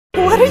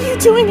What are you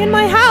doing in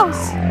my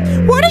house?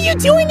 What are you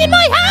doing in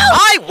my house?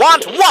 I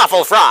want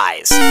waffle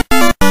fries!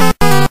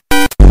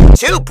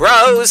 2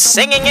 bros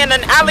singing in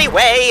an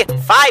alleyway,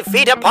 5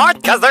 feet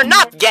apart cause they're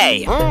not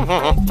gay.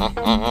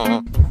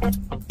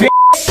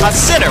 A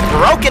sinner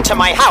broke into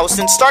my house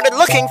and started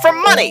looking for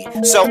money,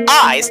 so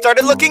I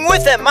started looking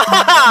with him.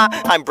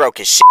 I'm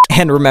broke as shit.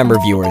 And remember,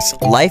 viewers,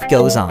 life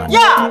goes on.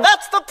 Yeah,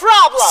 that's the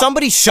problem!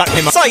 Somebody shut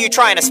him up. Saw you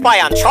trying to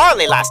spy on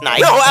Charlie last night.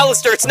 No,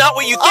 Alastor, it's not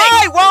what you think.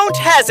 I won't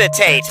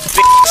hesitate,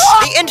 bitch.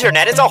 The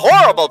internet is a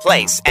horrible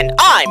place, and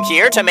I'm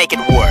here to make it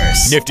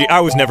worse. Nifty, I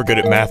was never good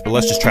at math, but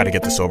let's just try to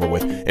get this over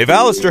with. If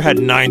Alastor had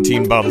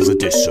 19 bottles of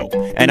dish soap,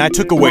 and I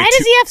took away Why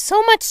does he have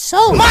so much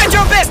soap? Mind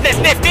your business,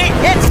 Nifty!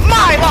 It's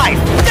my life!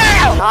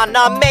 Damn!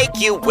 Gonna make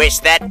you wish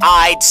that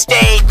I'd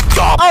stay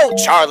gone. Oh,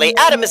 Charlie,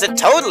 Adam isn't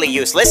totally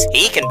useless.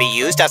 He can be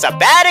used as a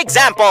bad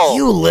example.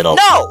 You little...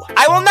 No,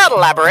 I will not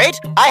elaborate.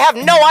 I have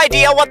no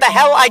idea what the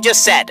hell I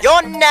just said.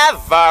 You're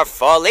never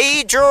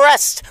fully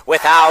dressed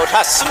without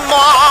a smile.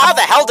 How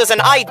the hell does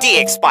an ID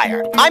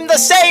expire? I'm the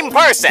same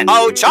person.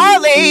 Oh,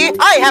 Charlie,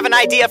 I have an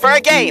idea for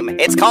a game.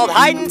 It's called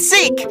hide and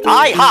seek.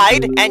 I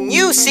hide, and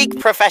you seek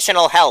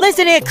professional help.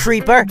 Listen here,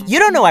 creeper. You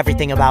don't know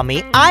everything about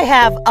me. I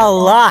have a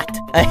lot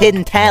of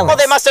hidden talents. Well,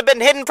 they must have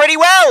been hidden pretty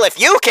well if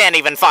you can't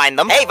even find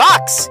them. Hey,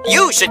 Vox,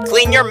 you should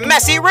clean your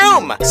messy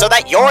room so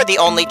that you're the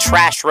only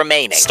trash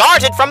remaining.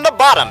 Started from the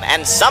bottom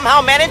and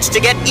somehow managed to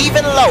get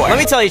even lower. Let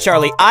me tell you,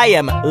 Charlie, I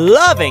am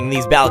loving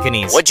these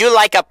balconies. Would you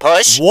like a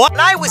push? What? When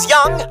I was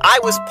young, I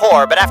was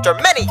poor, but after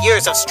many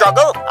years of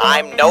struggle,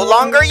 I'm no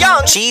longer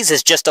young. Cheese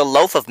is just a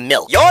loaf of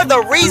milk. You're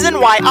the reason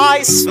why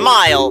I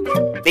smile.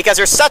 Because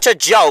you're such a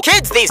joke.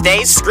 Kids these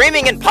days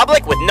screaming in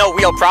public with no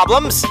real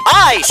problems.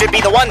 I should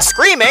be the one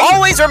screaming.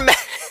 Always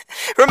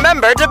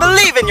remember to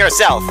believe in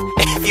yourself.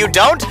 If you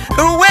don't,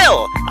 who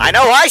will? I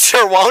know I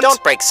sure won't.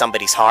 Don't break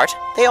somebody's heart.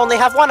 They only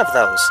have one of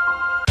those.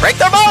 Break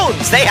their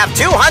bones! They have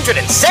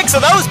 206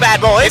 of those bad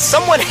boys! If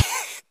someone...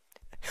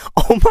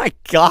 Oh my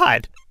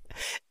god.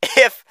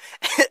 If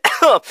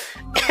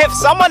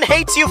someone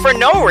hates you for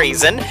no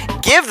reason,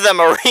 give them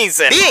a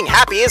reason. Being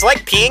happy is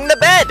like peeing the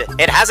bed.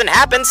 It hasn't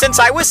happened since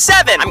I was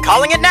 7. I'm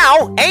calling it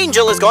now.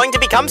 Angel is going to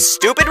become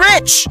stupid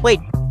rich. Wait,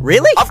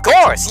 really? Of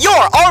course, you're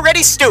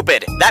already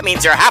stupid. That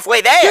means you're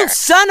halfway there. You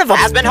son of a...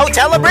 Aspen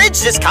Hotel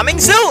Abridged is coming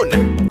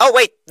soon. Oh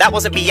wait, that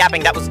wasn't me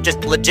yapping, that was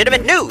just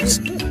legitimate news.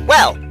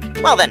 Well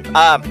then,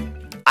 I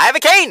have a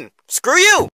cane. Screw you.